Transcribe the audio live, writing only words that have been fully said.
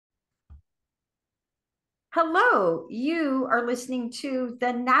Hello, you are listening to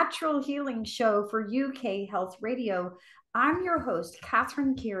the Natural Healing Show for UK Health Radio. I'm your host,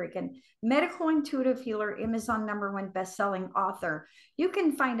 Catherine Carrigan, medical intuitive healer, Amazon #1 best-selling author. You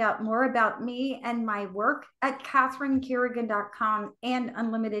can find out more about me and my work at catherinecarrigan.com and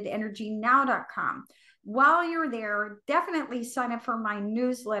unlimitedenergynow.com. While you're there, definitely sign up for my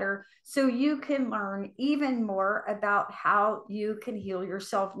newsletter so you can learn even more about how you can heal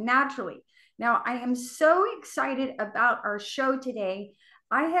yourself naturally. Now, I am so excited about our show today.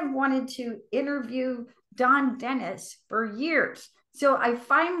 I have wanted to interview Don Dennis for years, so I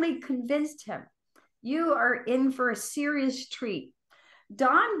finally convinced him. You are in for a serious treat.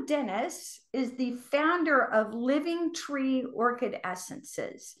 Don Dennis is the founder of Living Tree Orchid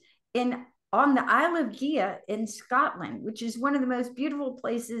Essences on the Isle of Gia in Scotland, which is one of the most beautiful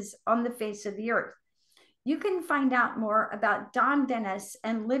places on the face of the earth. You can find out more about Don Dennis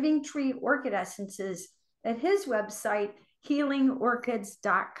and Living Tree Orchid Essences at his website,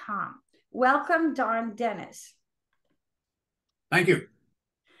 healingorchids.com. Welcome, Don Dennis. Thank you.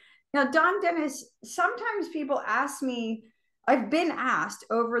 Now, Don Dennis, sometimes people ask me, I've been asked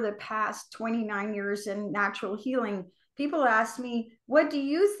over the past 29 years in natural healing, people ask me, what do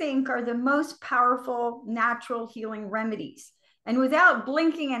you think are the most powerful natural healing remedies? And without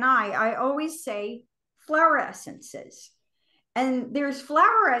blinking an eye, I always say, flower essences. And there's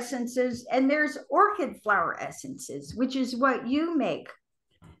flower essences and there's orchid flower essences, which is what you make.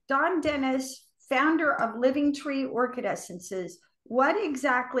 Don Dennis, founder of Living Tree Orchid Essences, what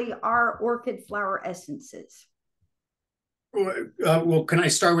exactly are orchid flower essences? Well, can I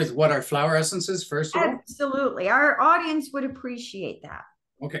start with what are flower essences first of all? Absolutely. Our audience would appreciate that.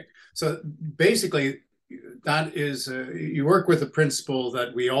 Okay, so basically, that is you work with the principle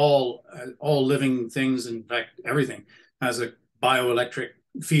that we all living things, in fact everything, has a bioelectric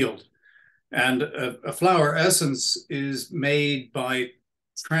field, and a flower essence is made by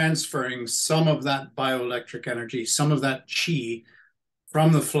transferring some of that bioelectric energy, some of that chi,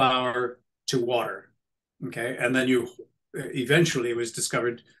 from the flower to water. Okay, and then you eventually, it was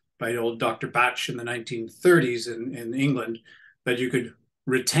discovered by old Dr. Batch in the 1930s in England that you could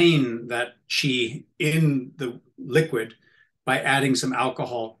retain that chi in the liquid by adding some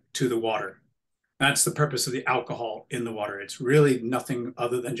alcohol to the water. That's the purpose of the alcohol in the water. It's really nothing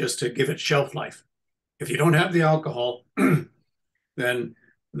other than just to give it shelf life. If you don't have the alcohol, then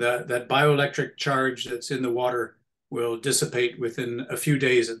that bioelectric charge that's in the water will dissipate within a few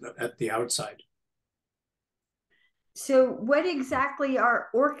days at the outside. So, what exactly are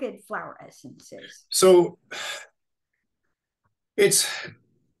orchid flower essences? So it's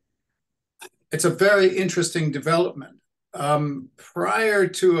a very interesting development. Prior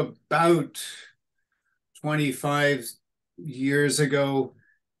to about 25 years ago,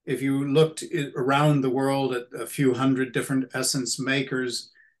 if you looked around the world at a few hundred different essence makers,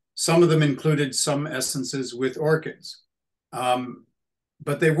 some of them included some essences with orchids,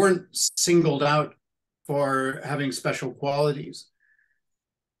 but they weren't singled out for having special qualities.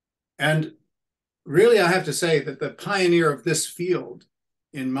 And really, I have to say that the pioneer of this field,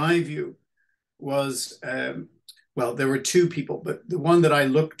 in my view, was, well, there were two people, but the one that I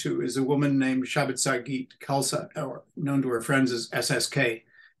look to is a woman named Shabbat Sargit Khalsa, or known to her friends as SSK,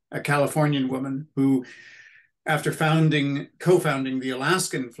 a Californian woman who, after co-founding the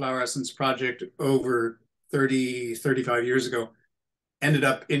Alaskan Flower Essence Project over 35 years ago, ended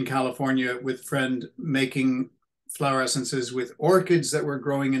up in California with a friend making flower essences with orchids that were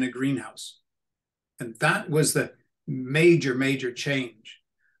growing in a greenhouse. And that was the major change.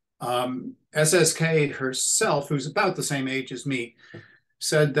 SSK herself, who's about the same age as me,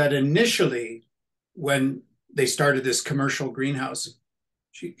 said that initially, when they started this commercial greenhouse,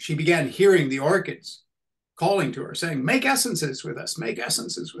 she began hearing the orchids calling to her, saying, make essences with us, make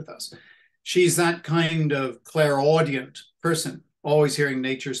essences with us. She's that kind of clairaudient person, always hearing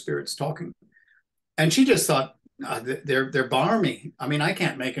nature spirits talking. And she just thought, they're balmy. I mean, I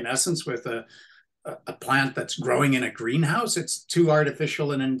can't make an essence with a plant that's growing in a greenhouse. It's too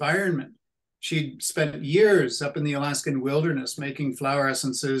artificial an environment. She'd spent years up in the Alaskan wilderness making flower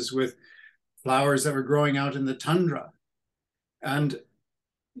essences with flowers that were growing out in the tundra. And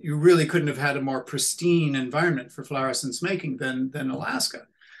you really couldn't have had a more pristine environment for flower essence making than Alaska.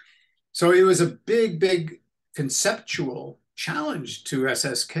 So it was a big conceptual challenge to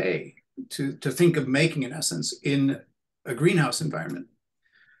SSK to think of making an essence in a greenhouse environment.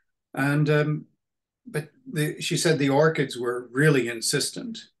 And but she said the orchids were really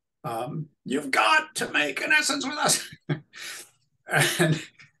insistent. You've got to make an essence with us.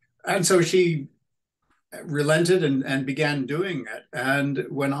 and so she relented and began doing it. And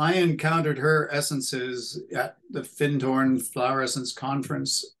when I encountered her essences at the Findhorn Flower Essence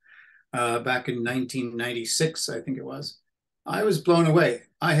Conference back in 1996, I think it I was blown away.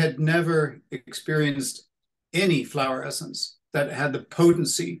 I had never experienced any flower essence that had the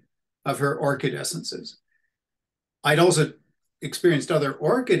potency of her orchid essences. I'd also experienced other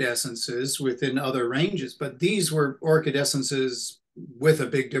orchid essences within other ranges, but these were orchid essences with a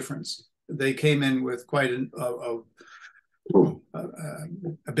big difference. They came in with quite a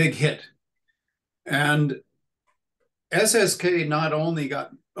big hit. And SSK not only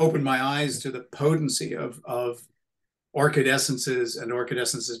opened my eyes to the potency of orchid essences and orchid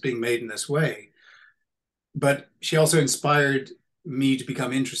essences being made in this way, but she also inspired me to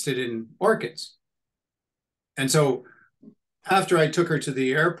become interested in orchids. And so after I took her to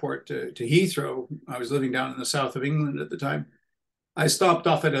the airport to Heathrow, I was living down in the south of England at the time. I stopped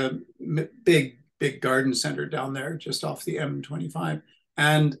off at a big garden center down there, just off the M25,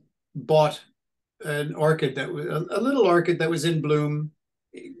 and bought an orchid that was a little orchid that was in bloom,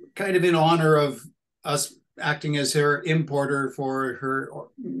 kind of in honor of us acting as her importer for her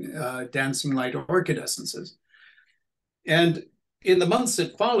dancing light orchid essences. And in the months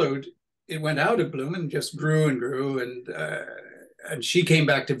that followed, it went out of bloom and just grew and grew. And she came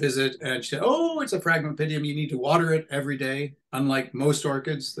back to visit and she said, "Oh, it's a phragmipedium. You need to water it every day. Unlike most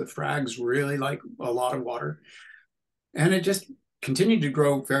orchids, the frags really like a lot of water." And it just continued to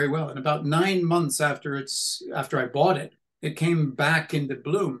grow very well. And about 9 months after I bought it, it came back into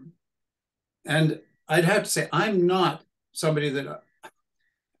bloom. And I'd have to say, I'm not somebody that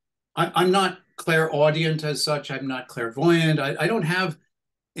I'm not clairaudient as such. I'm not clairvoyant. I don't have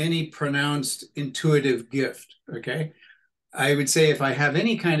any pronounced intuitive gift. Okay. I would say if I have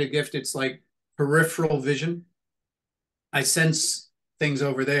any kind of gift, it's like peripheral vision. I sense things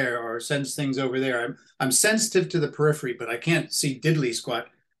over there or sense things over there. I'm sensitive to the periphery, but I can't see diddly squat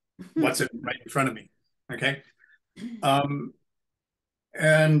what's right in front of me. Okay.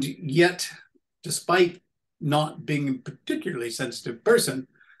 And yet, despite not being a particularly sensitive person,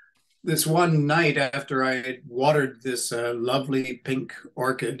 this one night after I had watered this lovely pink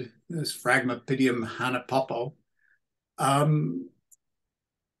orchid, this Phragmipedium hanapopo,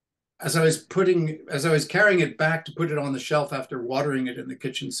 as I was carrying it back to put it on the shelf after watering it in the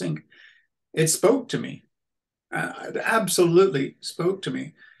kitchen sink, it spoke to me. It absolutely spoke to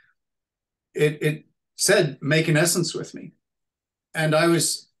me. It said, "Make an essence with me." And I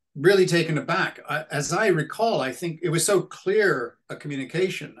was really taken aback. As I recall, I think it was so clear a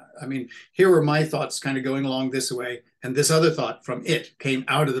communication. I mean, here were my thoughts kind of going along this way, and this other thought from it came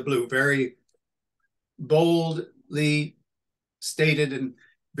out of the blue, very boldly stated and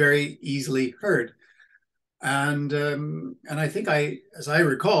very easily heard. And I think as I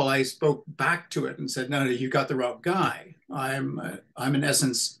recall, I spoke back to it and said, "No, you got the wrong guy. I'm an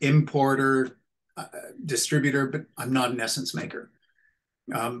essence importer, distributor, but I'm not an essence maker."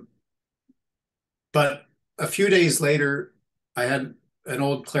 But a few days later, I had an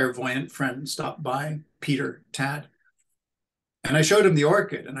old clairvoyant friend stop by, Peter Tad, and I showed him the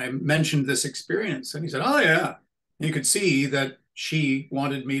orchid and I mentioned this experience. And he said, "Oh, yeah." You could see that she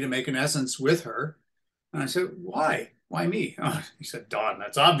wanted me to make an essence with her. And I said, "Why? Why me?" Oh, he said, "Don,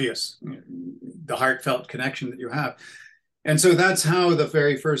 that's obvious. The heartfelt connection that you have." And so that's how the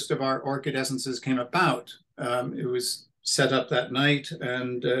very first of our orchid essences came about. It was set up that night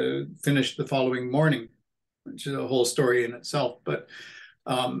and finished the following morning, which is a whole story in itself. But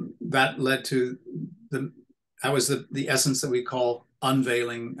that led to that was the essence that we call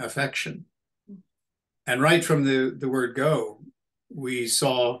unveiling affection. And right from the word go, we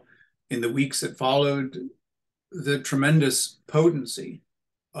saw in the weeks that followed the tremendous potency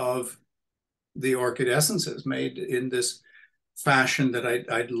of the orchid essences made in this fashion that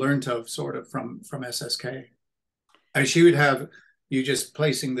I'd learned of sort of from SSK. And she would have you just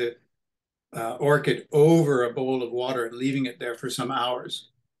placing the orchid over a bowl of water and leaving it there for some hours.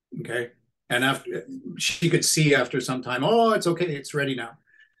 Okay. And after she could see after some time, "Oh, it's okay, it's ready now."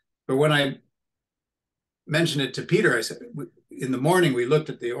 But when I mentioned it to Peter, I said, in the morning, we looked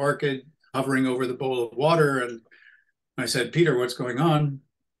at the orchid hovering over the bowl of water. And I said, "Peter, what's going on?"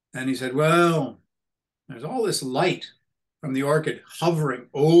 And he said, "Well, there's all this light from the orchid hovering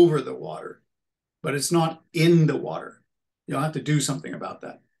over the water, but it's not in the water. You'll have to do something about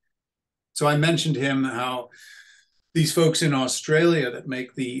that." So I mentioned to him how these folks in Australia that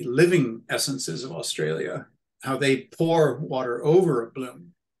make the living essences of Australia, how they pour water over a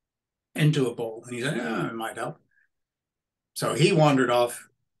bloom into a bowl. And he said, "Yeah, it might help." So he wandered off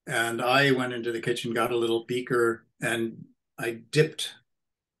and I went into the kitchen, got a little beaker, and I dipped,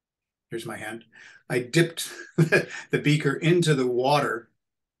 here's my hand, I dipped the beaker into the water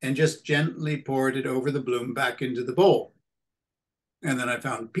and just gently poured it over the bloom back into the bowl. And then I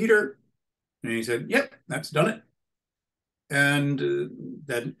found Peter, and he said, "Yep, that's done it." And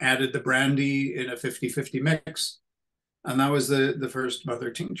then added the brandy in a 50-50 mix. And that was the first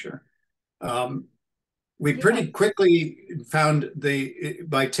mother tincture. We Yeah. pretty quickly found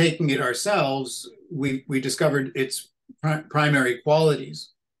by taking it ourselves, we discovered its primary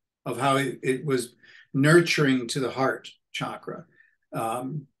qualities of how it was nurturing to the heart chakra.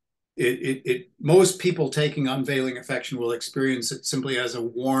 Most people taking unveiling affection will experience it simply as a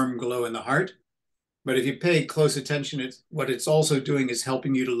warm glow in the heart. But if you pay close attention, what it's also doing is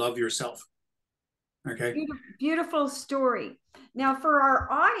helping you to love yourself. Okay. Beautiful story. Now, for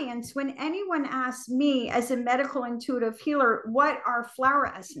our audience, when anyone asks me as a medical intuitive healer, what are flower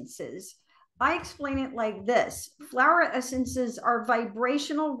essences? I explain it like this. Flower essences are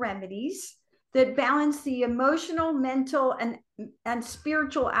vibrational remedies that balance the emotional, mental, and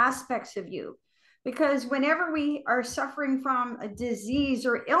spiritual aspects of you. Because whenever we are suffering from a disease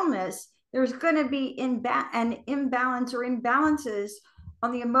or illness, there's going to be an imbalance or imbalances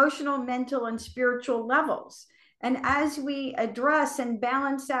on the emotional, mental, and spiritual levels. And as we address and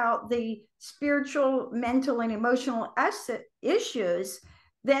balance out the spiritual, mental, and emotional issues,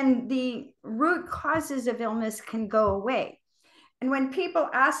 then the root causes of illness can go away. And when people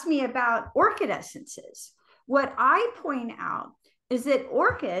ask me about orchid essences, what I point out is that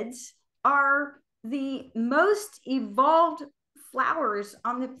orchids are the most evolved flowers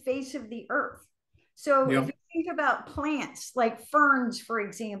on the face of the earth. So if Yep. you think about plants like ferns, for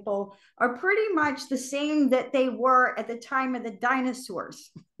example, are pretty much the same that they were at the time of the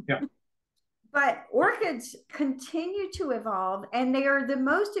dinosaurs. Yep. But orchids continue to evolve and they are the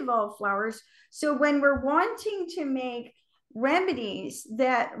most evolved flowers. So when we're wanting to make remedies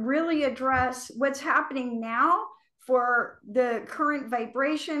that really address what's happening now for the current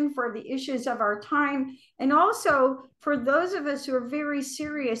vibration, for the issues of our time, and also for those of us who are very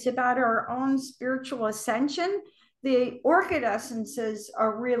serious about our own spiritual ascension, the orchid essences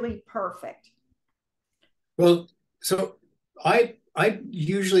are really perfect. Well, so I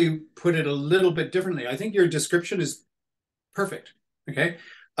usually put it a little bit differently. I think your description is perfect. Okay.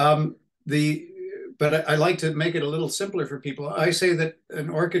 The but I like to make it a little simpler for people. I say that an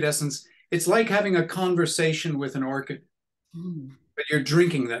orchid essence, it's like having a conversation with an orchid, but you're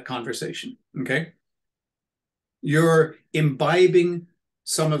drinking that conversation. Okay. You're imbibing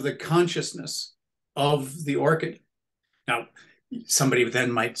some of the consciousness of the orchid. Now, somebody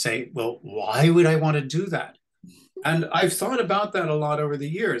then might say, well, why would I want to do that? And I've thought about that a lot over the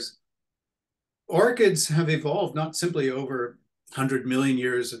years. Orchids have evolved not simply over 100 million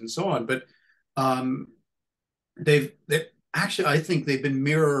years and so on, but they've actually, I think they've been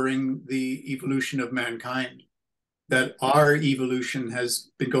mirroring the evolution of mankind. That our evolution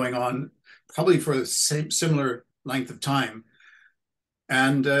has been going on probably for the same similar length of time,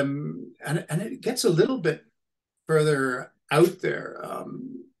 and it gets a little bit further out there.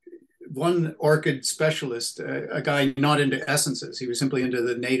 One orchid specialist, a guy not into essences, he was simply into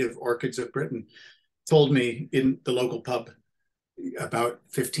the native orchids of Britain, told me in the local pub about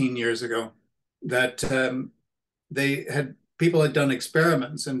 15 years ago that people had done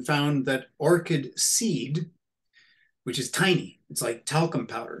experiments and found that orchid seed, which is tiny, it's like talcum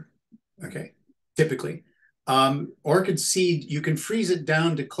powder, okay, typically. Orchid seed, you can freeze it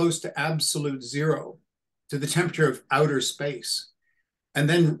down to close to absolute zero, to the temperature of outer space, and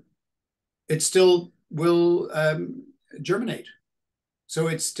then it still will germinate. So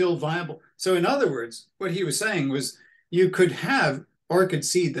it's still viable. So in other words, what he was saying was you could have orchid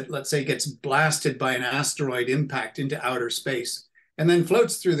seed that, let's say, gets blasted by an asteroid impact into outer space and then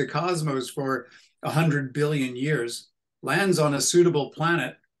floats through the cosmos for 100 billion years, lands on a suitable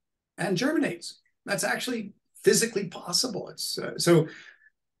planet, and germinates. That's actually physically possible.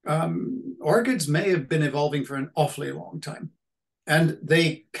 Orchids may have been evolving for an awfully long time. And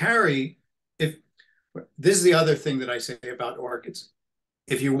they carry, if this is the other thing that I say about orchids,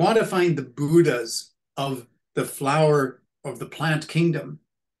 if you want to find the Buddhas of the flower of the plant kingdom,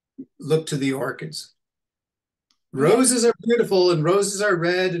 look to the orchids. Roses are beautiful and roses are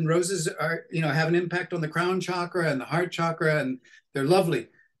red and roses are, have an impact on the crown chakra and the heart chakra and they're lovely.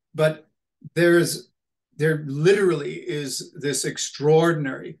 But there literally is this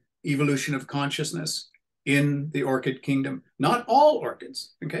extraordinary evolution of consciousness in the orchid kingdom. Not all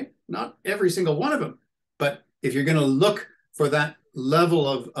orchids, okay? Not every single one of them. But if you're going to look for that level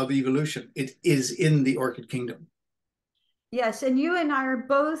of evolution, it is in the orchid kingdom. Yes, and you and I are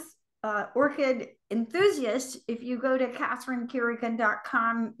both orchid enthusiast, if you go to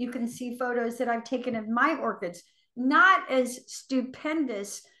catherinecarrigan.com, you can see photos that I've taken of my orchids. Not as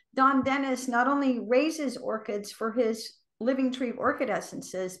stupendous. Don Dennis not only raises orchids for his Living Tree Orchid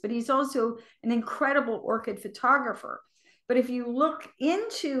Essences, but he's also an incredible orchid photographer. But if you look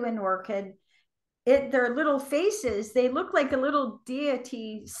into an orchid, their little faces, they look like a little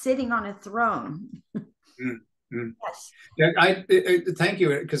deity sitting on a throne. Mm-hmm. Yes. Yeah, thank you,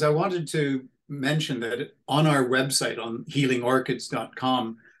 because I wanted to mention that on our website on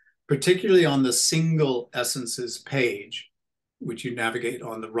healingorchids.com, particularly on the single essences page, which you navigate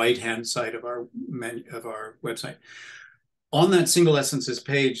on the right-hand side of our website. On that single essences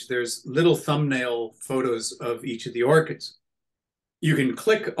page, there's little thumbnail photos of each of the orchids. You can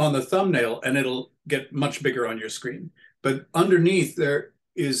click on the thumbnail and it'll get much bigger on your screen. But underneath there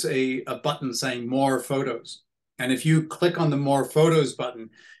is a button saying more photos. And if you click on the more photos button,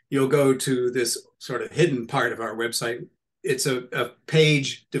 you'll go to this sort of hidden part of our website. It's a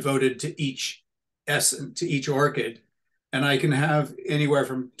page devoted to each orchid. And I can have anywhere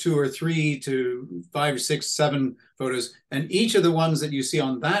from 2 or 3 to 5 or 6, 7 photos. And each of the ones that you see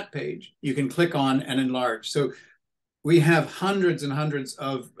on that page, you can click on and enlarge. So we have hundreds and hundreds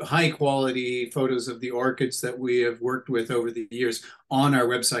of high quality photos of the orchids that we have worked with over the years on our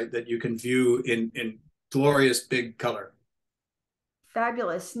website that you can view in glorious big color.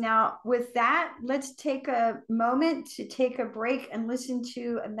 Fabulous. Now, with that, let's take a moment to take a break and listen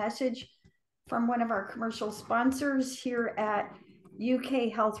to a message from one of our commercial sponsors here at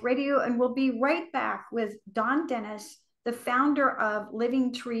UK Health Radio. And we'll be right back with Don Dennis, the founder of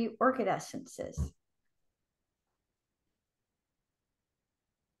Living Tree Orchid Essences.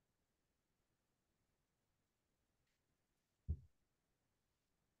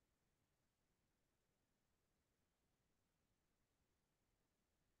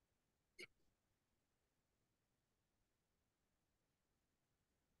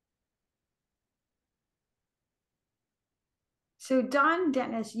 So, Don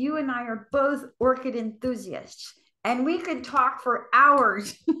Dennis, you and I are both orchid enthusiasts, and we could talk for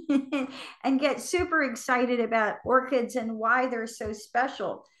hours and get super excited about orchids and why they're so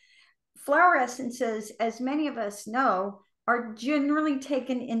special. Flower essences, as many of us know, are generally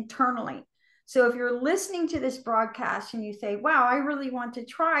taken internally. So, if you're listening to this broadcast and you say, wow, I really want to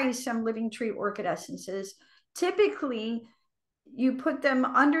try some Living Tree Orchid Essences, typically you put them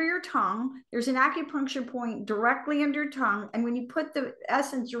under your tongue. There's an acupuncture point directly under your tongue. And when you put the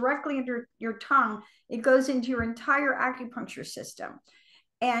essence directly under your tongue, it goes into your entire acupuncture system.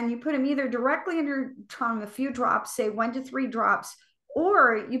 And you put them either directly under your tongue, a few drops, say 1 to 3 drops,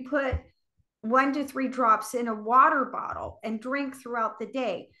 or you put 1 to 3 drops in a water bottle and drink throughout the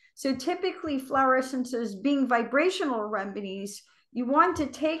day. So typically flower essences being vibrational remedies, you want to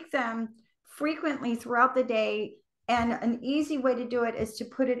take them frequently throughout the day. And an easy way to do it is to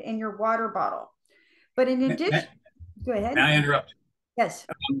put it in your water bottle. But in addition, go ahead. May I interrupt? Yes.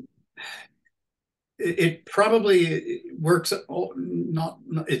 It probably works.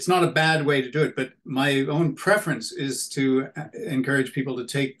 It's not a bad way to do it, but my own preference is to encourage people to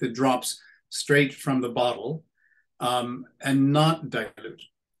take the drops straight from the bottle and not dilute.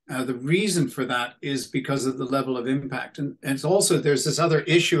 The reason for that is because of the level of impact. And it's also, there's this other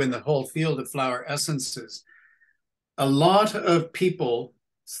issue in the whole field of flower essences. A lot of people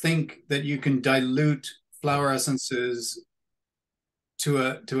think that you can dilute flower essences to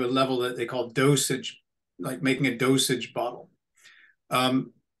a level that they call dosage, like making a dosage bottle.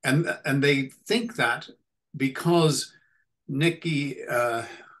 And they think that because Nikki,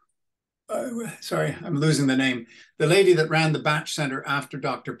 sorry, I'm losing the name, the lady that ran the Batch Center after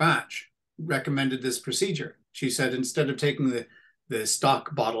Dr. Batch recommended this procedure. She said, instead of taking the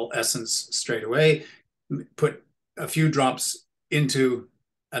stock bottle essence straight away, put a few drops into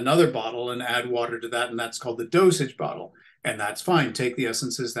another bottle and add water to that, and that's called the dosage bottle. And that's fine, take the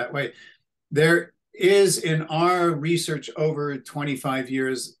essences that way. There is, in our research over 25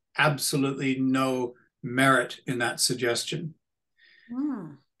 years, absolutely no merit in that suggestion.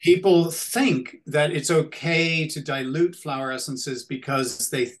 People think that it's okay to dilute flower essences because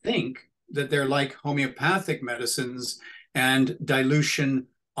they think that they're like homeopathic medicines, and dilution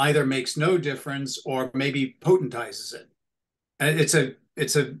either makes no difference or maybe potentizes it. And it's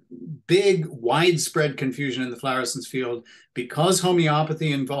a big, widespread confusion in the flower essence field. Because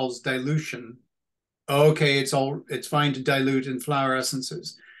homeopathy involves dilution, okay, it's fine to dilute in flower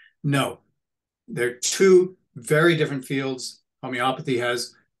essences. No, they're two very different fields. Homeopathy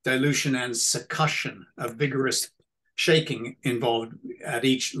has dilution and succussion, a vigorous shaking involved at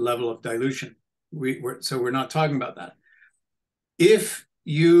each level of dilution. So we're not talking about that. If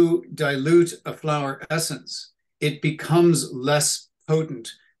you dilute a flower essence, it becomes less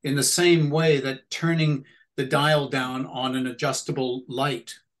potent in the same way that turning the dial down on an adjustable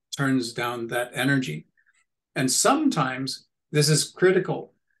light turns down that energy. And sometimes this is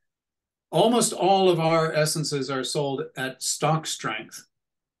critical. Almost all of our essences are sold at stock strength.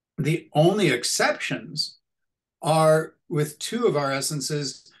 The only exceptions are with two of our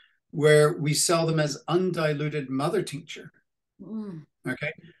essences where we sell them as undiluted mother tincture. Mm.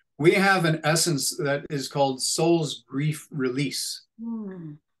 Okay. We have an essence that is called Soul's Grief Release,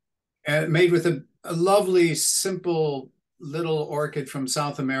 made with a lovely, simple little orchid from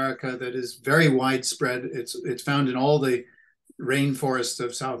South America that is very widespread. It's found in all the rainforests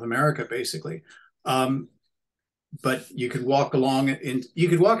of South America, basically. But you could walk you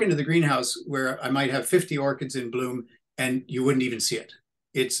could walk into the greenhouse where I might have 50 orchids in bloom and you wouldn't even see it.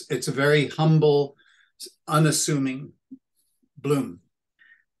 It's a very humble, unassuming bloom.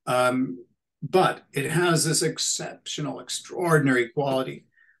 But it has this exceptional, extraordinary quality.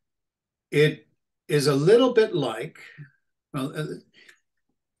 It is a little bit like, well,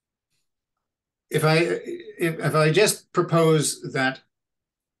 if I just propose that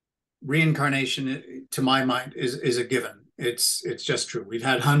reincarnation, to my mind, is a given. It's just true. We've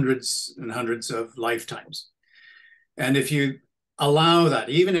had hundreds and hundreds of lifetimes, and if you allow that,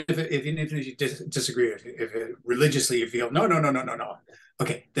 even if you disagree, if religiously you feel no,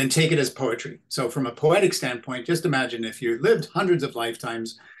 okay, then take it as poetry. So from a poetic standpoint, just imagine if you lived hundreds of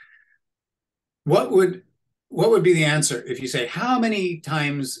lifetimes, what would be the answer if you say, how many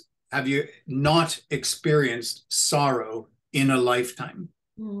times have you not experienced sorrow in a lifetime?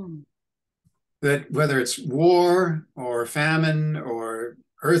 Mm. That whether it's war or famine or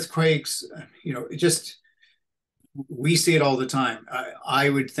earthquakes, just we see it all the time. I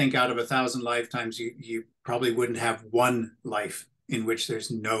would think out of 1,000 lifetimes, you probably wouldn't have one life in which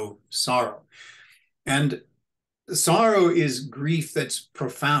there's no sorrow. And sorrow is grief that's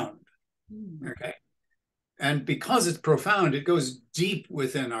profound. Okay. And because it's profound, it goes deep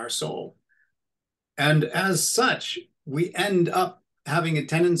within our soul. And as such, we end up having a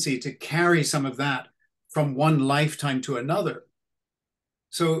tendency to carry some of that from one lifetime to another.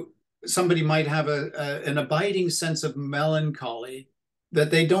 So somebody might have an abiding sense of melancholy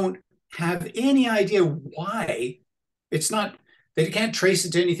that they don't have any idea why. It's not, they can't trace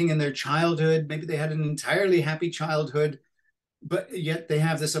it to anything in their childhood. Maybe they had an entirely happy childhood, but yet they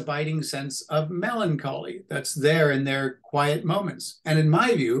have this abiding sense of melancholy that's there in their quiet moments. And in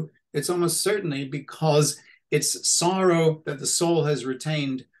my view, it's almost certainly because it's sorrow that the soul has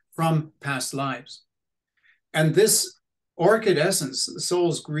retained from past lives. And this orchid essence, the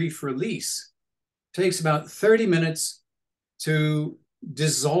soul's grief release, takes about 30 minutes to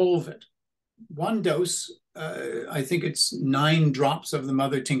dissolve it. One dose, I think it's 9 drops of the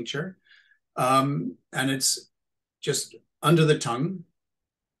mother tincture, and it's just under the tongue,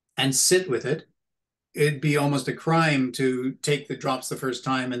 and sit with it. It'd be almost a crime to take the drops the first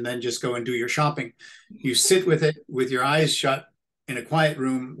time and then just go and do your shopping. You sit with it with your eyes shut in a quiet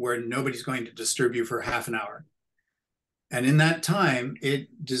room where nobody's going to disturb you for half an hour. And in that time,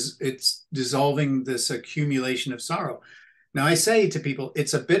 it's dissolving this accumulation of sorrow. Now, I say to people,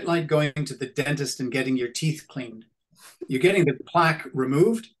 it's a bit like going to the dentist and getting your teeth cleaned. You're getting the plaque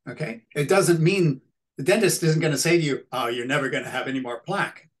removed, okay? It doesn't mean the dentist isn't going to say to you, oh, you're never going to have any more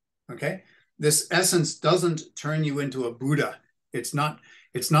plaque, okay? This essence doesn't turn you into a Buddha. It's not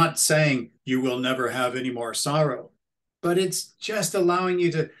saying you will never have any more sorrow, but it's just allowing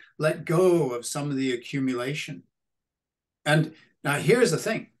you to let go of some of the accumulation. And now here's the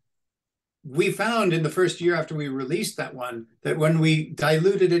thing. We found in the first year after we released that one, that when we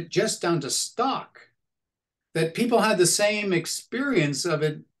diluted it just down to stock, that people had the same experience of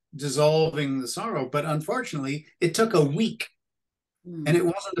it dissolving the sorrow, but unfortunately, it took a week. And it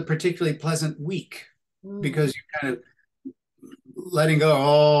wasn't a particularly pleasant week because you're kind of letting go of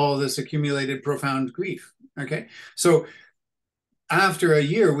all this accumulated profound grief. Okay. So after a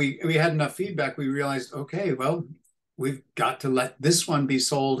year, we had enough feedback. We realized, okay, well, we've got to let this one be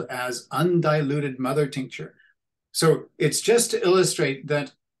sold as undiluted mother tincture. So it's just to illustrate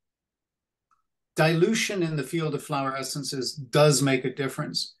that dilution in the field of flower essences does make a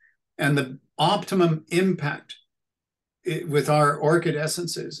difference. And the optimum impact with our orchid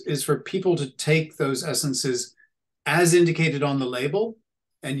essences is for people to take those essences as indicated on the label.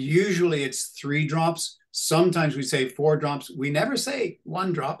 And usually it's 3 drops. Sometimes we say 4 drops. We never say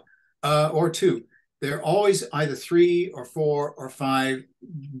 1 drop or 2. They're always either 3 or 4 or 5.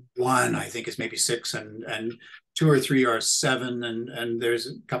 1, I think, is maybe 6, and 2 or 3 are 7, and there's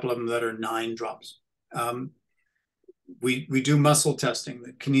a couple of them that are 9 drops. we do muscle testing,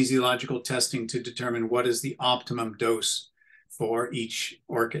 the kinesiological testing, to determine what is the optimum dose for each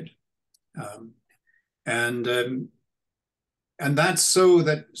orchid. Um, and and that's so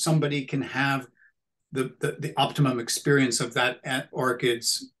that somebody can have the optimum experience of that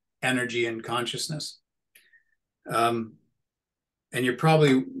orchid's energy and consciousness. And you're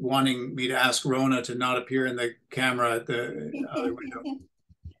probably wanting me to ask Rona to not appear in the camera at the other window.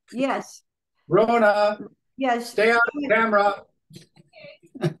 Yes. Rona, Yes. stay out of the camera.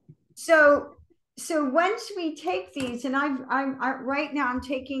 So, so once we take these, and right now I'm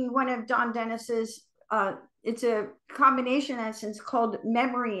taking one of Don Dennis's. It's a combination essence called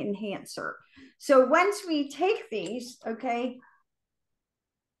Memory Enhancer. So once we take these, okay,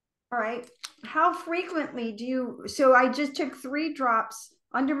 all right, how frequently do you? So I just took 3 drops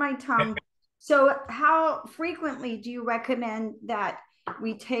under my tongue. So how frequently do you recommend that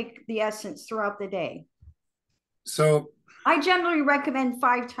we take the essence throughout the day? So I generally recommend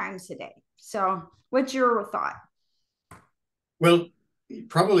 5 times a day. So what's your thought? well,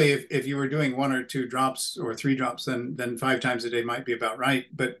 probably if you were doing 1 or 2 drops or 3 drops, then 5 times a day might be about right.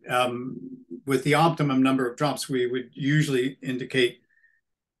 But with the optimum number of drops, we would usually indicate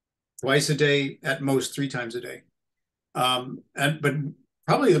twice a day, at most 3 times a day. But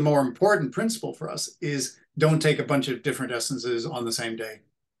probably the more important principle for us is don't take a bunch of different essences on the same day.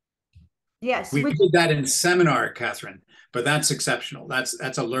 Yes, We did that in seminar, Catherine, but that's exceptional.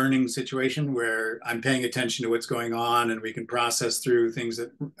 That's a learning situation where I'm paying attention to what's going on and we can process through things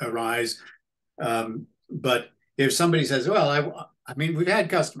that arise. But if somebody says, well, I mean, we've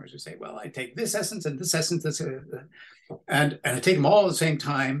had customers who say, well, I take this essence and this essence, and I take them all at the same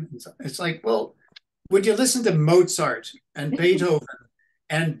time. It's like, well, would you listen to Mozart and Beethoven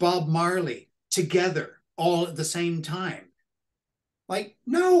and Bob Marley together all at the same time? Like,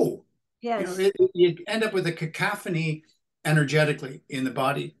 no. yes. You end up with a cacophony energetically in the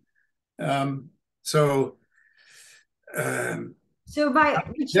body. So So by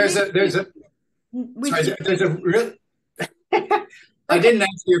there's a real. I didn't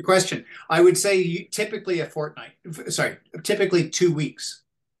answer your question. I would say typically a fortnight. Sorry, typically 2 weeks,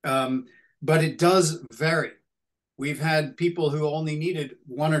 but it does vary. We've had people who only needed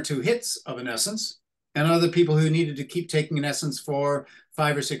 1 or 2 hits of an essence, and other people who needed to keep taking an essence for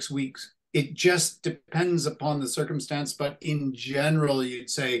 5 or 6 weeks. It just depends upon the circumstance, but in general, you'd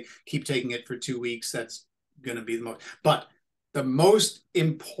say keep taking it for 2 weeks. That's going to be the most. But the most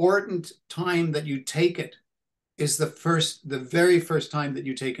important time that you take it is the very first time that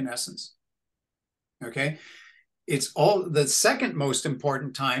you take an essence. Okay, the second most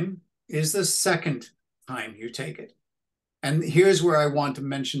important time is the second time you take it. And here's where I want to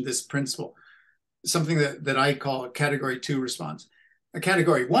mention this principle, something that I call a category 2 response. A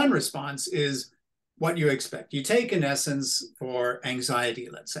category 1 response is what you expect. You take an essence for anxiety,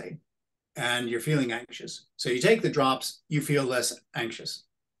 let's say, and you're feeling anxious. So you take the drops, you feel less anxious.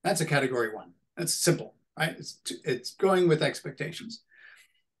 That's a category 1. That's simple, right? It's going with expectations.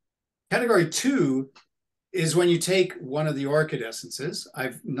 Category 2 is when you take one of the orchid essences.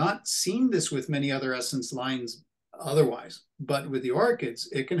 I've not seen this with many other essence lines otherwise, but with the orchids,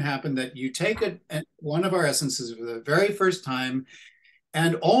 it can happen that you take one of our essences for the very first time,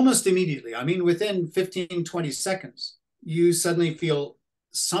 and almost immediately, I mean, within 15, 20 seconds, you suddenly feel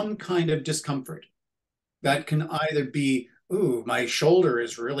some kind of discomfort. That can either be, ooh, my shoulder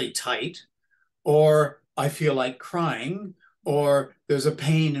is really tight, or I feel like crying, or there's a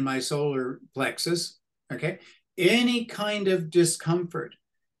pain in my solar plexus. Okay, any kind of discomfort.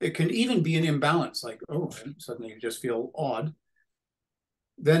 It can even be an imbalance, like, oh, suddenly you just feel odd.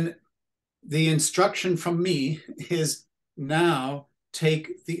 Then the instruction from me is now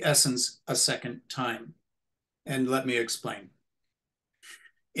take the essence a second time. And let me explain.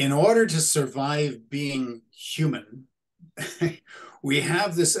 In order to survive being human, we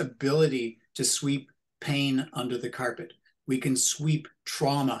have this ability to sweep pain under the carpet. We can sweep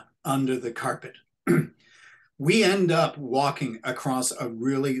trauma under the carpet. We end up walking across a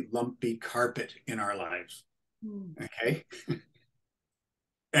really lumpy carpet in our lives. Okay.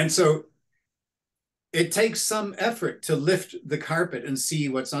 And so it takes some effort to lift the carpet and see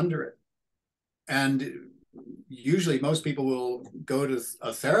what's under it. And usually most people will go to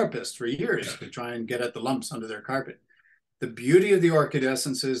a therapist for years to try and get at the lumps under their carpet. The beauty of the orchid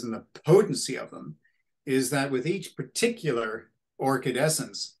essences and the potency of them is that with each particular orchid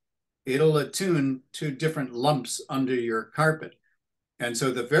essence, it'll attune to different lumps under your carpet. And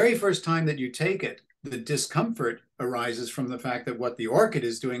so the very first time that you take it, the discomfort arises from the fact that what the orchid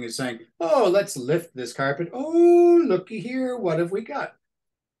is doing is saying, oh, let's lift this carpet. Oh, looky here. What have we got?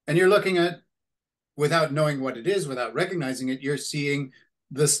 And you're looking at, without knowing what it is, without recognizing it, you're seeing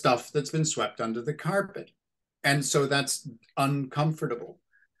the stuff that's been swept under the carpet. And so that's uncomfortable.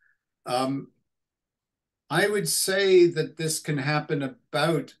 I would say that this can happen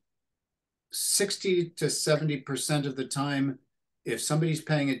about 60 to 70% of the time if somebody's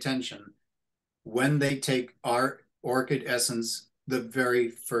paying attention when they take our orchid essence the very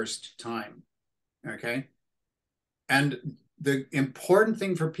first time. Okay. And the important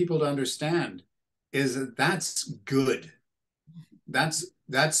thing for people to understand is that that's good. That's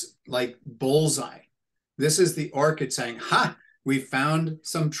like bullseye. This is the orchid saying, ha, we found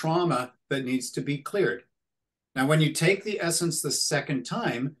some trauma that needs to be cleared. Now, when you take the essence the second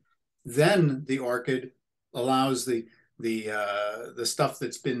time, then the orchid allows the stuff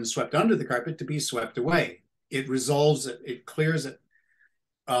that's been swept under the carpet to be swept away. It resolves it, it clears it.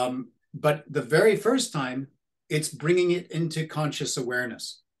 But the very first time, it's bringing it into conscious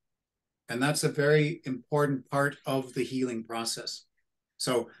awareness. And that's a very important part of the healing process.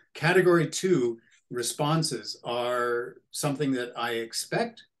 So category 2 responses are something that I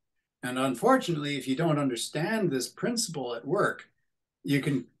expect. And unfortunately, if you don't understand this principle at work, you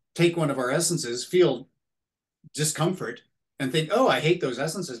can take one of our essences, feel discomfort, and think, oh, I hate those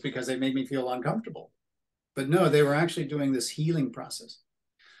essences because they made me feel uncomfortable. But no, they were actually doing this healing process.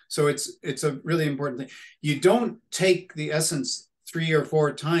 So it's a really important thing. You don't take the essence 3 or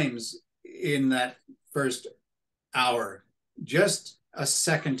 4 times in that first hour, just a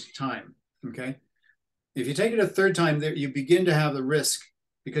second time, okay? If you take it a third time, you begin to have the risk,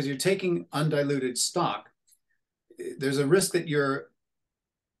 because you're taking undiluted stock, there's a risk that you're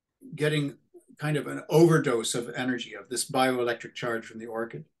getting kind of an overdose of energy, of this bioelectric charge from the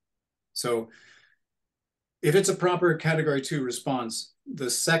orchid. So if it's a proper category 2 response, the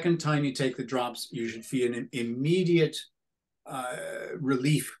second time you take the drops, you should feel an immediate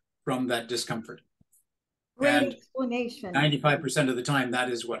relief from that discomfort. Great and explanation. 95% of the time, that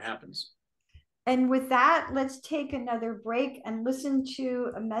is what happens. And with that, let's take another break and listen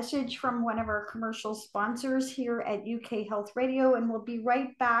to a message from one of our commercial sponsors here at UK Health Radio. And we'll be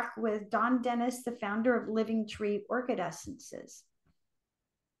right back with Don Dennis, the founder of Living Tree Orchid Essences.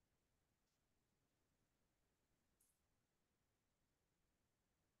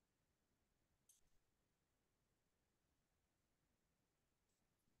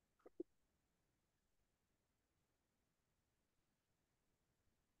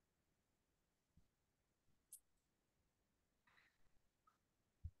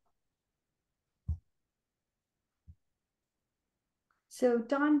 So,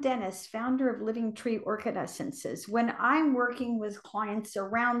 Don Dennis, founder of Living Tree Orchid Essences. When I'm working with clients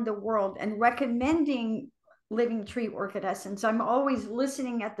around the world and recommending Living Tree Orchid Essence, I'm always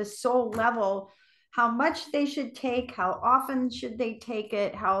listening at the soul level, how much they should take, how often should they take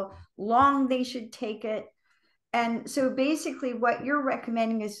it, how long they should take it. And so basically, what you're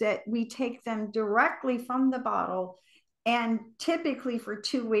recommending is that we take them directly from the bottle, and typically for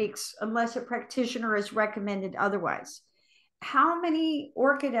 2 weeks, unless a practitioner has recommended otherwise. How many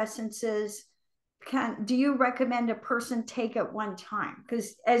orchid essences do you recommend a person take at one time?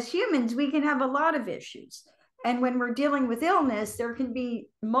 Because as humans, we can have a lot of issues. And when we're dealing with illness, there can be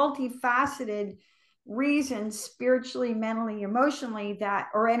multifaceted reasons, spiritually, mentally, emotionally, that,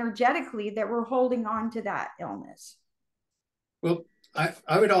 or energetically, that we're holding on to that illness. Well,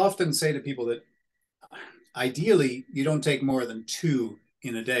 I would often say to people that ideally you don't take more than 2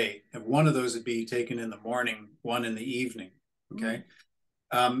 in a day. And one of those would be taken in the morning, one in the evening. Okay.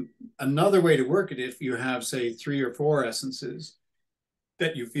 Another way to work it, if you have, say, 3 or 4 essences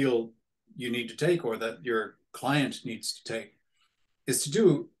that you feel you need to take, or that your client needs to take, is to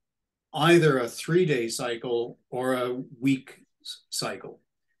do either a 3-day cycle or a week cycle.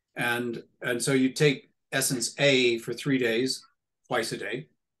 And so you take essence A for 3 days, twice a day.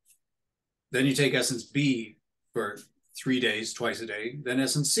 Then you take essence B for 3 days, twice a day. Then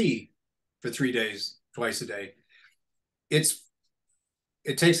essence C for 3 days, twice a day.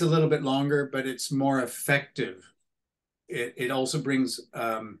 It takes a little bit longer, but it's more effective. It also brings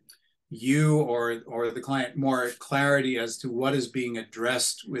you or the client more clarity as to what is being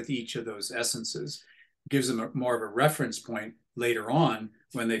addressed with each of those essences. Gives them more of a reference point later on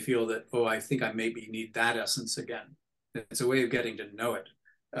when they feel that, oh, I think I maybe need that essence again. It's a way of getting to know it.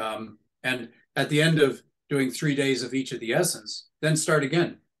 And at the end of doing 3 days of each of the essence, then start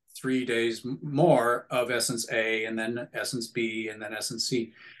again. 3 days more of essence A, and then essence B, and then essence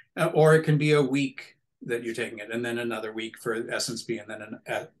C. Or it can be a week that you're taking it, and then another week for essence B, and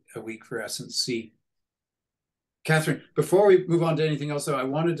then a week for essence C. Catherine, before we move on to anything else, though, I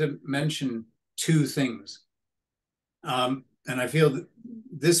wanted to mention 2 things. And I feel that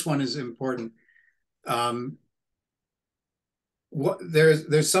this one is important. Um,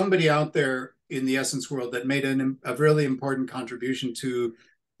 there's somebody out there in the essence world that made a really important contribution to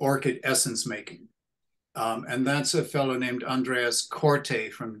orchid essence making. And that's a fellow named Andreas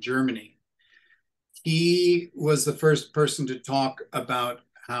Korte from Germany. He was the first person to talk about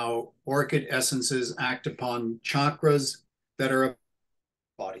how orchid essences act upon chakras that are above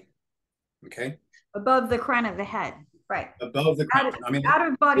the body. Okay. Above the crown of the head. Right. Above the crown. I mean, out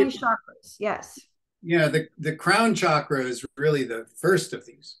of body chakras. Yes. yeah, the crown chakra is really the first of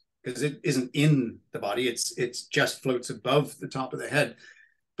these because it isn't in the body. It's just floats above the top of the head.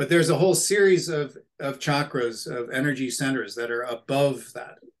 But there's a whole series of chakras, of energy centers that are above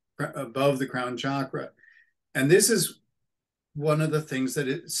that, above the crown chakra. And this is one of the things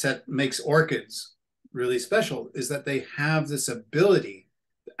that makes orchids really special, is that they have this ability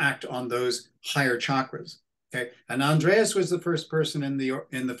to act on those higher chakras. Okay, and Andreas was the first person in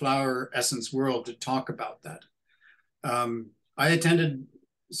the flower essence world to talk about that. I attended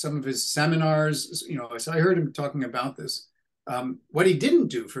some of his seminars, so I heard him talking about this. What he didn't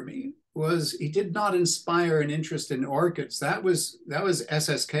do for me was he did not inspire an interest in orchids. That was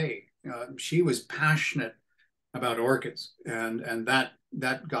SSK. She was passionate about orchids, and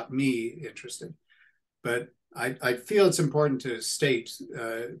that got me interested. But I feel it's important to state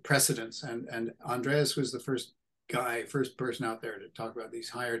precedents, and Andreas was the first person out there to talk about the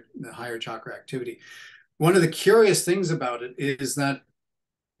higher chakra activity. One of the curious things about it is that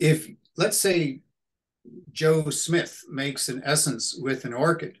if, let's say, Joe Smith makes an essence with an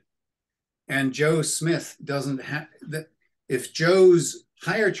orchid, and Joe Smith doesn't have that, if Joe's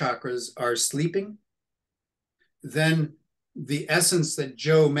higher chakras are sleeping, then the essence that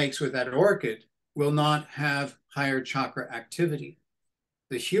Joe makes with that orchid will not have higher chakra activity.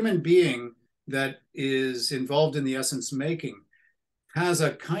 The human being that is involved in the essence making has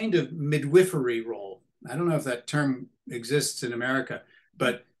a kind of midwifery role. I don't know if that term exists in America,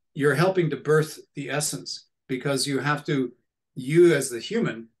 but you're helping to birth the essence, because you as the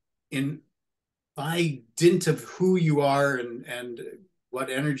human, by dint of who you are and what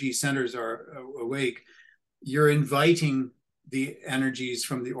energy centers are awake, you're inviting the energies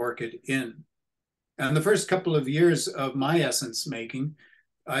from the orchid in. And the first couple of years of my essence making,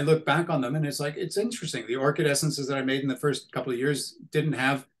 I look back on them and it's interesting. The orchid essences that I made in the first couple of years didn't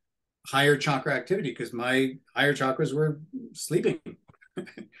have higher chakra activity because my higher chakras were sleeping.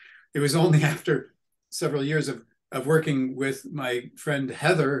 It was only after several years of working with my friend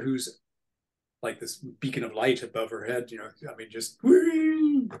Heather, who's like this beacon of light above her head, just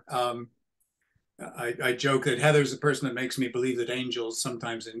I joke that Heather's the person that makes me believe that angels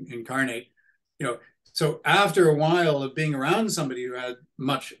sometimes incarnate. So after a while of being around somebody who had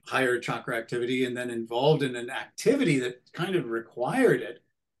much higher chakra activity and then involved in an activity that kind of required it,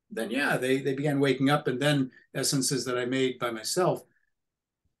 then yeah, they began waking up, and then essences that I made by myself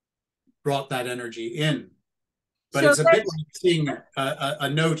brought that energy in. But it's a bit like seeing a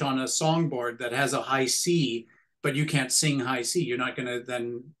note on a songboard that has a high C, but you can't sing high C. You're not going to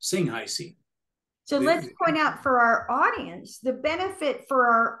then sing high C. So let's point out for our audience, the benefit for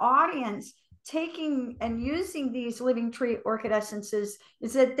our audience taking and using these Living Tree Orchid Essences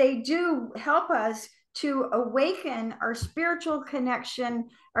is that they do help us to awaken our spiritual connection,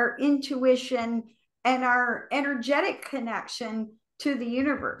 our intuition, and our energetic connection to the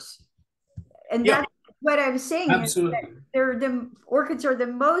universe. And that's what I'm saying. Absolutely. Is that the orchids are the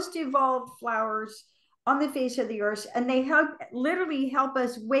most evolved flowers on the face of the earth, and they literally help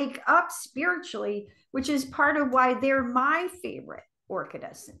us wake up spiritually, which is part of why they're my favorite orchid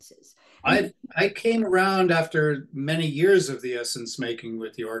essences. I came around after many years of the essence making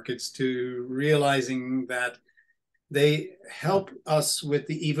with the orchids to realizing that they help us with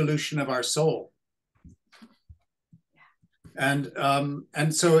the evolution of our soul. And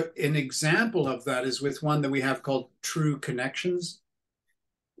so an example of that is with one that we have called True Connections,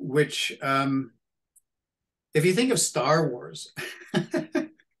 which if you think of Star Wars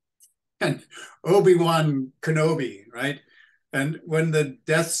and Obi-Wan Kenobi, right? And when the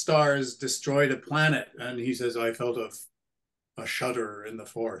Death Stars destroyed a planet, and he says, I felt a shudder in the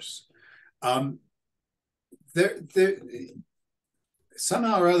Force.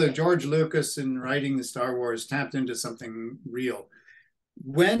 Somehow or other, George Lucas, in writing the Star Wars, tapped into something real.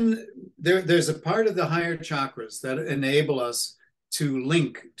 When there's a part of the higher chakras that enable us to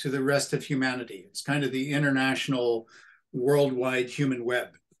link to the rest of humanity. It's kind of the international, worldwide human web.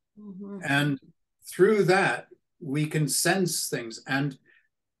 Mm-hmm. And through that, we can sense things. And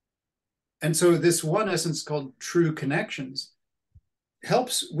so this one essence called True Connections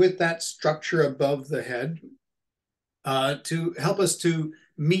helps with that structure above the head to help us to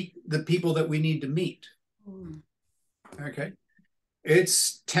meet the people that we need to meet. Okay.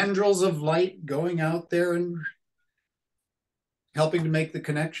 It's tendrils of light going out there and helping to make the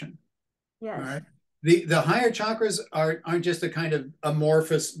connection. Yes. All right. The higher chakras aren't just a kind of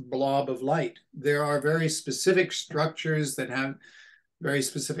amorphous blob of light. There are very specific structures that have very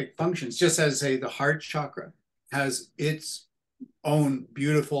specific functions, just as, say, the heart chakra has its own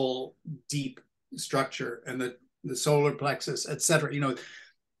beautiful, deep structure, and the solar plexus, etc.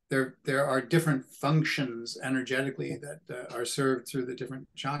 There are different functions energetically that are served through the different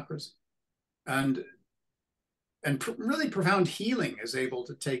chakras, and really profound healing is able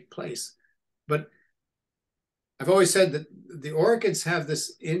to take place. But I've always said that the orchids have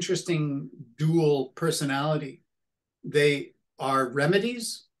this interesting dual personality. They are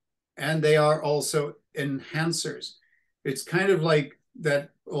remedies and they are also enhancers. It's kind of like that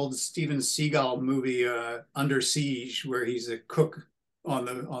old Steven Seagal movie, Under Siege, where he's a cook on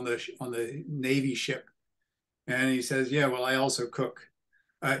the Navy ship, and he says, "Yeah, well, I also cook."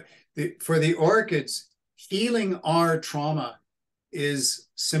 For the orchids, healing our trauma is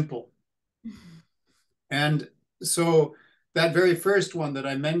simple, and so that very first one that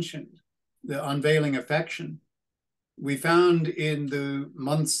I mentioned, the unveiling affection, we found in the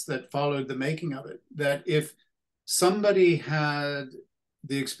months that followed the making of it that if somebody had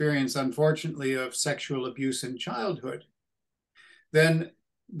the experience, unfortunately, of sexual abuse in childhood, then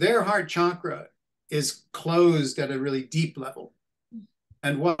their heart chakra is closed at a really deep level.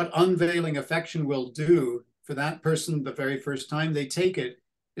 And what unveiling affection will do for that person the very first time they take it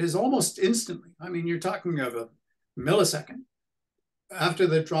is almost instantly. I mean, you're talking of a millisecond after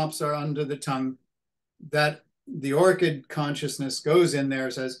the drops are under the tongue, that the orchid consciousness goes in there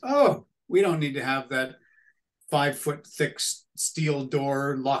and says, "Oh, we don't need to have that 5-foot thick steel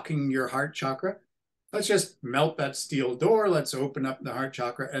door locking your heart chakra. Let's just melt that steel door. Let's open up the heart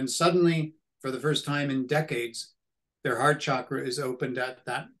chakra." And suddenly, for the first time in decades, their heart chakra is opened at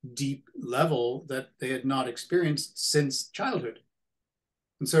that deep level that they had not experienced since childhood.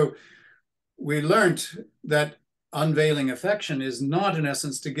 And so we learned that unveiling affection is not, in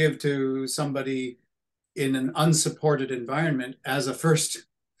essence, to give to somebody in an unsupported environment as a first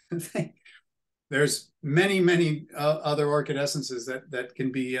thing. There's many other orchid essences that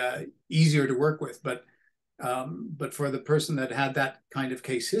can be easier to work with, but for the person that had that kind of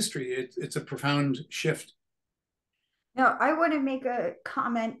case history, it's a profound shift. Now, I want to make a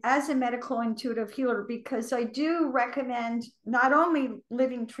comment as a medical intuitive healer, because I do recommend not only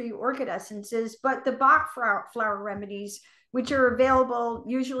Living Tree Orchid Essences, but the Bach flower remedies, which are available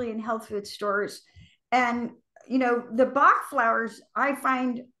usually in health food stores. And, the Bach flowers, I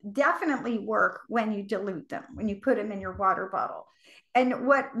find, definitely work when you dilute them, when you put them in your water bottle. And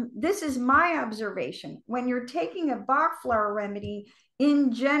this is my observation, when you're taking a Bach flower remedy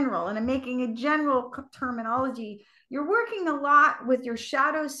in general, and I'm making a general terminology, you're working a lot with your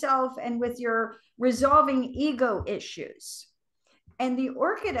shadow self and with your resolving ego issues. And the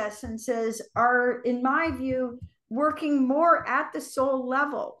orchid essences are, in my view, working more at the soul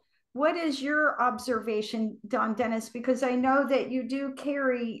level. What is your observation, Don Dennis? Because I know that you do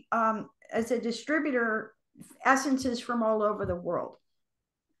carry, as a distributor, essences from all over the world.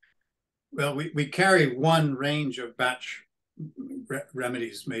 Well, we carry one range of batch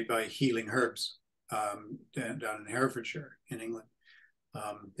remedies made by Healing Herbs down in Herefordshire in England.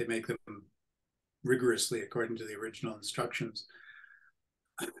 They make them rigorously according to the original instructions.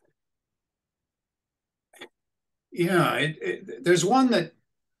 Yeah, there's one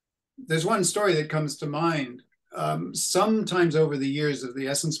story that comes to mind. Sometimes over the years of the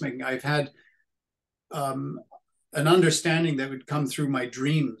essence making, I've had an understanding that would come through my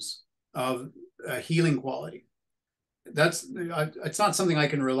dreams of a healing quality. It's not something I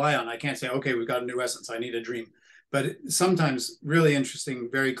can rely on. I can't say, okay, we've got a new essence, I need a dream. But sometimes really interesting,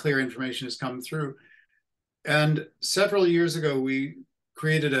 very clear information has come through. And several years ago, we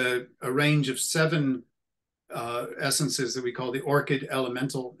created a range of 7 essences that we call the orchid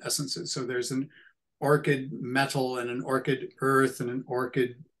elemental essences. So there's an orchid metal and an orchid earth and an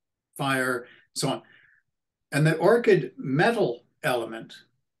orchid fire, so on. And the orchid metal element,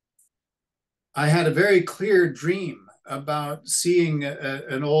 I had a very clear dream about seeing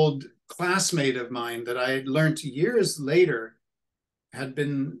an old classmate of mine that I had learned years later had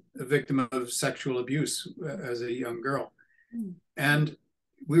been a victim of sexual abuse as a young girl. And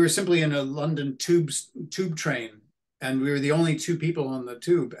we were simply in a London tube train, and we were the only 2 people on the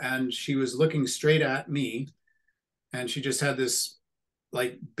tube, and she was looking straight at me, and she just had this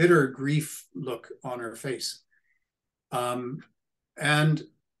like bitter grief look on her face. And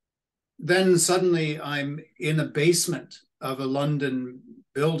then suddenly I'm in a basement of a London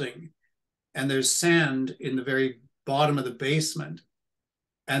building, and there's sand in the very bottom of the basement.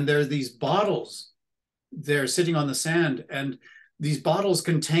 And there are these bottles, they're sitting on the sand, and these bottles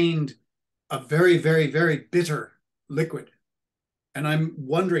contained a very, very, very bitter liquid. And I'm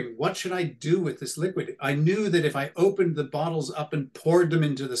wondering, what should I do with this liquid? I knew that if I opened the bottles up and poured them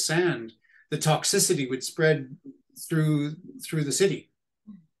into the sand, the toxicity would spread through the city,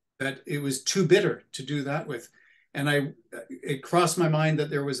 that it was too bitter to do that with. And it crossed my mind that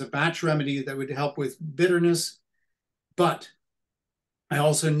there was a batch remedy that would help with bitterness, but I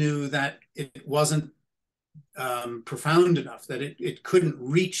also knew that it wasn't profound enough, that it couldn't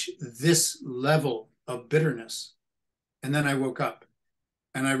reach this level of bitterness. And then I woke up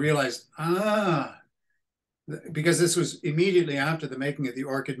and I realized, because this was immediately after the making of the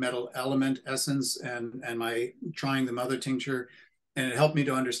orchid metal element essence and my trying the mother tincture, and it helped me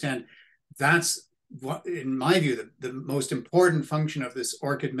to understand that's what, in my view, the most important function of this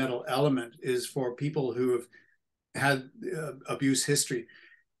orchid metal element is for people who have had abuse history,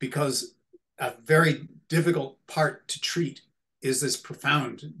 because a very difficult part to treat is this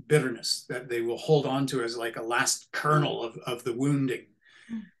profound bitterness that they will hold on to as like a last kernel of the wounding.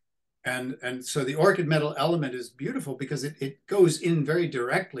 And so the orchid metal element is beautiful because it goes in very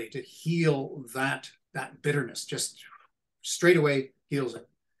directly to heal that bitterness, just straight away heals it.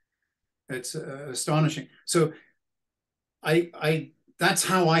 It's astonishing. So I that's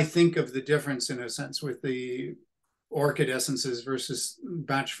how I think of the difference, in a sense, with the orchid essences versus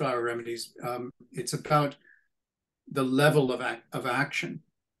batch flower remedies. It's about the level of action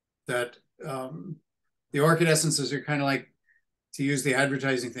that the orchid essences are kind of like, to use the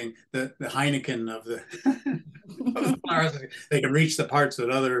advertising thing, the Heineken of the, of the flowers. They can reach the parts that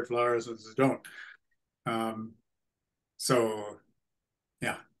other flower essences don't. So,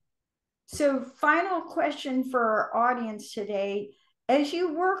 yeah. So, final question for our audience today. As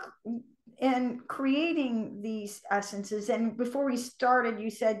you work in creating these essences, and before we started, you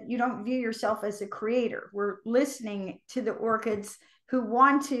said you don't view yourself as a creator. We're listening to the orchids who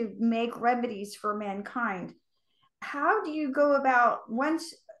want to make remedies for mankind. How do you go about,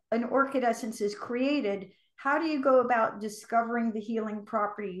 once an orchid essence is created, how do you go about discovering the healing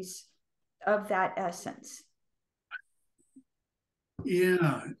properties of that essence?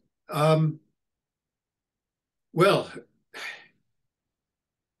 Yeah. Well,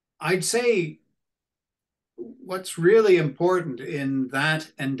 I'd say what's really important in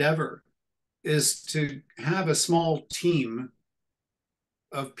that endeavor is to have a small team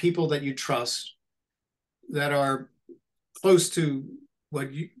of people that you trust, that are close to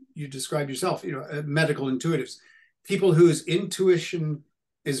what you describe yourself, medical intuitives, people whose intuition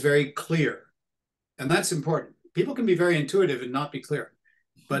is very clear. And that's important. People can be very intuitive and not be clear,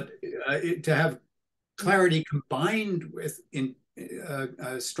 but to have clarity combined with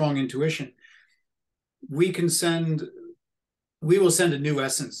strong intuition, we will send a new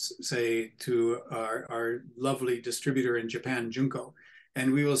essence, say, to our lovely distributor in Japan, Junko,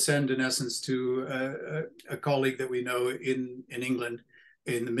 and we will send an essence to a colleague that we know in England,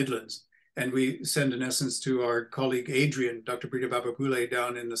 in the Midlands. And we send an essence to our colleague Adrian, Dr. Brita Babapule,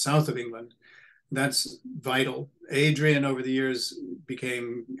 down in the south of England. That's vital. Adrian, over the years,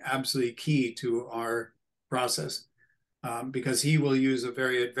 became absolutely key to our process, because he will use a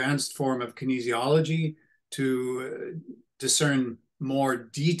very advanced form of kinesiology to discern more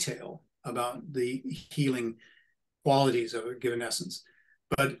detail about the healing qualities of a given essence.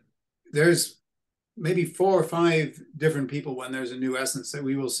 But there's maybe 4 or 5 different people, when there's a new essence, that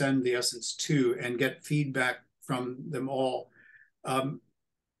we will send the essence to and get feedback from them all.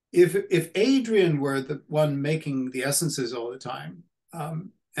 If Adrian were the one making the essences all the time,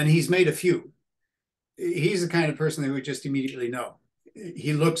 and he's made a few, he's the kind of person who would just immediately know.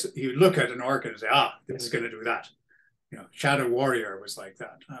 He would look at an orchid and say, this is going to do that. Shadow Warrior was like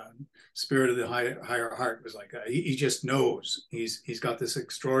that. Spirit of the Higher Heart was like that. He just knows. He's got this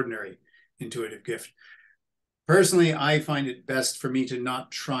extraordinary intuitive gift. Personally, I find it best for me to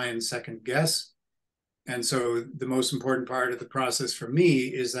not try and second guess. And so the most important part of the process for me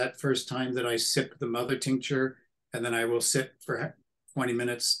is that first time that I sip the mother tincture, and then I will sit for 20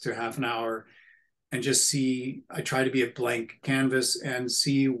 minutes to half an hour and just see. I try to be a blank canvas and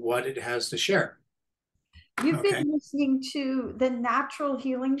see what it has to share. You've been listening to the Natural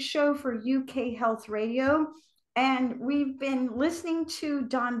Healing Show for UK Health Radio, and we've been listening to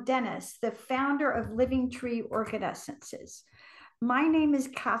Don Dennis, the founder of Living Tree Orchid Essences. My name is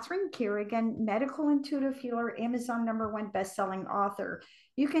Catherine Carrigan, medical intuitive healer, Amazon #1 bestselling author.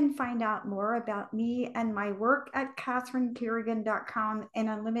 You can find out more about me and my work at catherinecarrigan.com and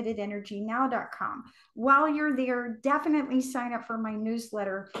unlimitedenergynow.com. While you're there, definitely sign up for my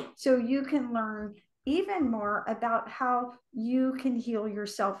newsletter so you can learn even more about how you can heal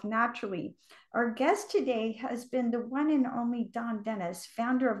yourself naturally. Our guest today has been the one and only Don Dennis,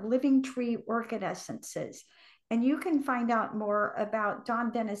 founder of Living Tree Orchid Essences. And you can find out more about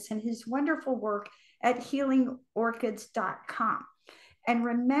Don Dennis and his wonderful work at healingorchids.com. And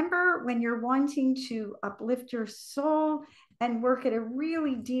remember, when you're wanting to uplift your soul and work at a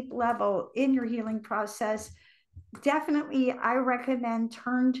really deep level in your healing process, definitely I recommend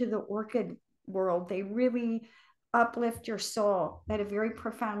turn to the orchid world. They really uplift your soul at a very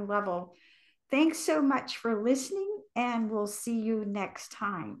profound level. Thanks so much for listening, and we'll see you next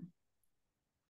time.